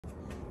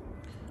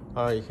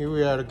All right, here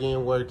we are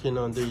again working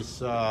on this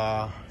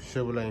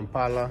Chevrolet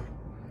Impala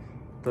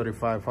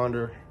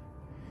 3500.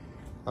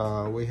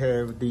 We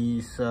have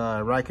this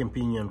rack and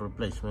pinion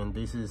replacement.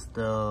 This is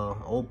the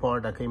old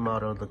part that came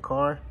out of the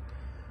car.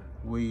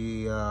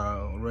 We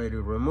ready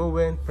to remove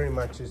it. Pretty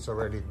much it's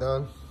already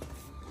done.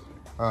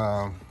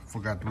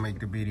 Forgot to make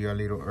the video a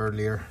little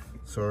earlier.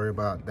 Sorry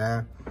about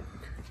that.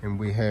 And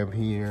we have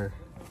here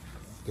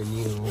the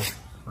new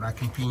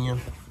rack and pinion.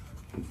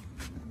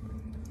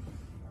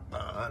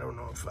 I don't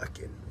know if I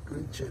can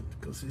reach it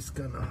because it's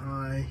kind of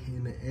high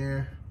in the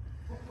air.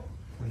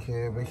 We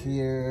have it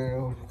here.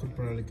 You can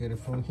probably get it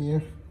from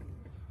here.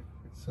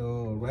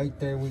 So right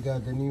there we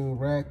got the new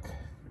rack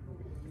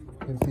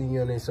and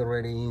pinion is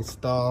already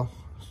installed.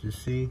 As you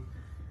see,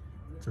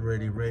 it's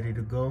already ready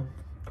to go.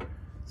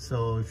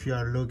 So if you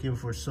are looking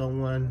for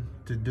someone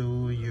to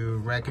do your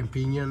rack and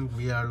pinion,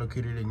 we are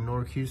located in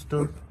North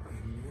Houston,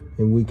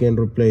 and we can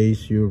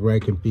replace your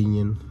rack and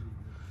pinion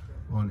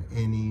on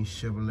any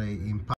Chevrolet Impala.